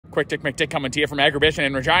Quick Dick McDick coming to you from Agribition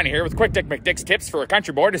in Regina here with Quick Dick McDick's tips for a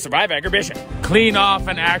country boy to survive Agribition. Clean off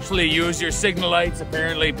and actually use your signal lights.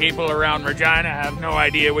 Apparently people around Regina have no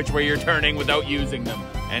idea which way you're turning without using them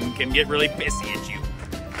and can get really pissy at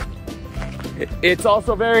you. It's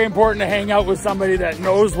also very important to hang out with somebody that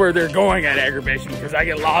knows where they're going at Agribition because I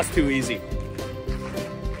get lost too easy.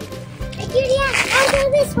 Hey, QDM, I'll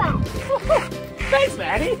go this way. Thanks,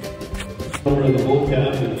 Maddie. Over the whole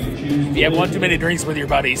cab, if you choose. If you have one too many drinks with your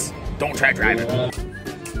buddies, don't try driving.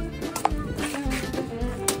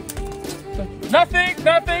 Nothing,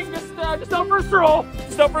 just out for a stroll.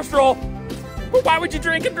 Just out for a stroll. Well, why would you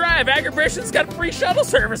drink and drive? Agribition's got free shuttle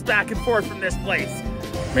service back and forth from this place.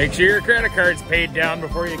 Make sure your credit card's paid down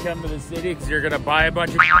before you come to the city because you're gonna buy a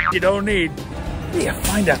bunch of you don't need. You gotta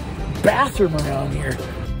find a bathroom around here.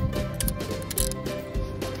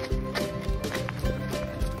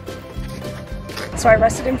 So I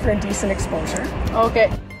arrested him for indecent exposure.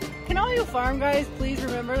 Okay. Can all you farm guys please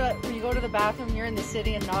remember that when you go to the bathroom, you're in the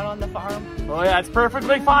city and not on the farm? Well, yeah, it's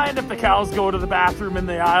perfectly fine if the cows go to the bathroom in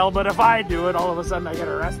the aisle, but if I do it, all of a sudden I get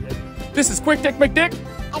arrested. This is Quick Dick McDick.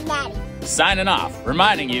 And Maddie. Signing off,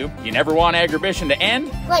 reminding you, you never want Agribition to end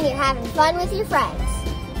When you're having fun with your friends.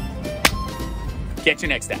 Catch you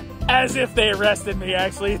next time. As if they arrested me,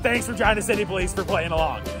 actually. Thanks, Regina City Police, for playing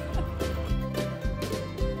along.